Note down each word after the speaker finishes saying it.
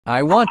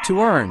I want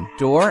to earn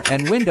door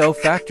and window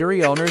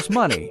factory owners'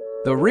 money.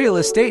 The real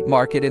estate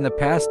market in the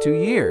past 2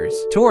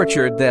 years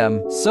tortured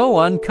them. So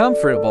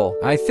uncomfortable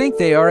I think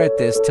they are at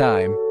this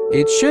time.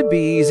 It should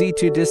be easy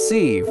to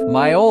deceive.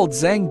 My old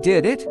Zeng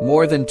did it.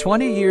 More than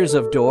 20 years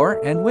of door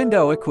and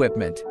window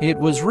equipment. It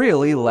was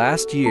really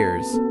last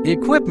year's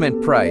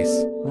equipment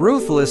price.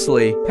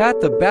 Ruthlessly pat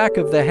the back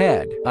of the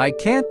head. I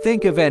can't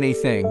think of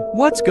anything.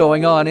 What's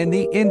going on in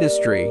the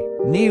industry?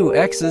 New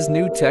X's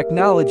new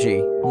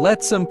technology.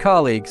 Let some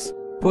colleagues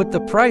put the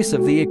price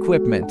of the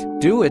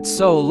equipment. Do it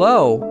so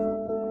low.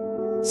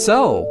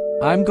 So,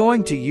 I'm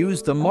going to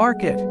use the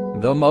market.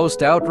 The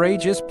most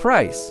outrageous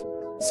price.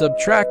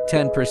 Subtract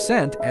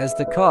 10% as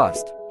the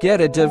cost.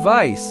 Get a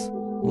device.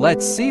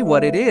 Let's see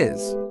what it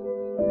is.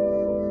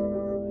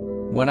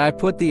 When I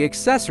put the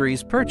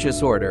accessories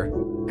purchase order,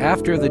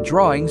 after the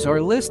drawings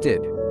are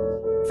listed,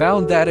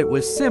 found that it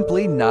was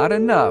simply not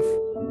enough.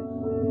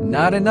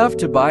 Not enough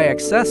to buy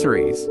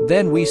accessories.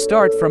 Then we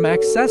start from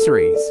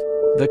accessories.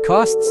 The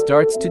cost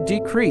starts to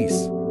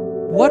decrease.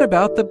 What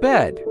about the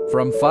bed?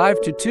 From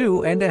 5 to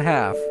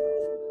 2.5.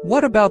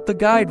 What about the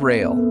guide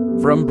rail?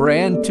 From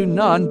brand to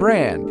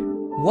non-brand.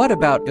 What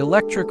about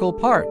electrical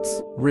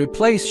parts?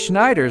 Replace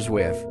Schneider's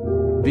with.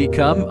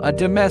 Become a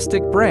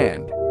domestic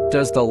brand.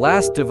 Does the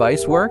last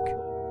device work?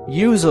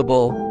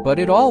 Usable, but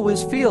it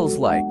always feels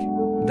like.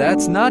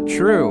 That's not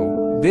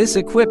true. This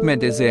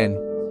equipment is in.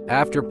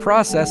 After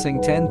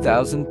processing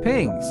 10,000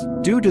 pings,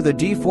 due to the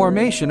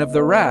deformation of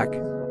the rack,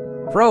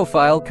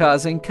 profile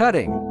causing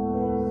cutting,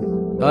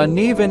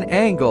 uneven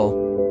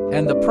angle,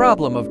 and the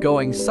problem of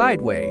going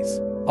sideways.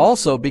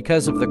 Also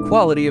because of the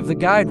quality of the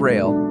guide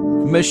rail.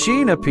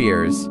 Machine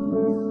appears.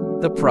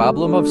 The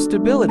problem of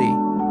stability.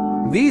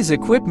 These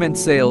equipment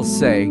sales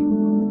say,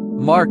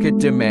 market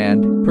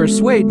demand,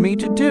 persuade me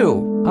to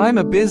do. I'm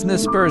a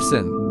business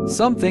person,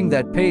 something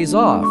that pays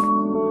off.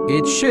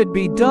 It should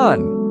be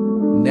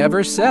done.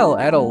 Never sell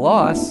at a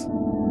loss.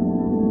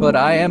 But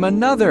I am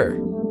another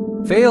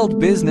failed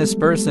business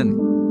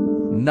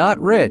person, not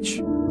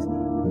rich.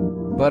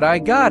 But I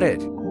got it.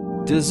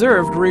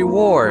 Deserved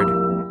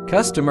reward.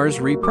 Customers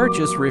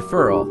repurchase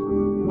referral.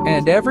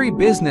 And every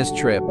business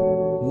trip,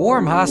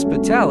 warm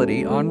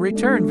hospitality on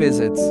return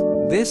visits.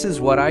 This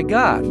is what I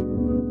got.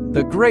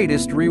 The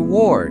greatest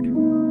reward.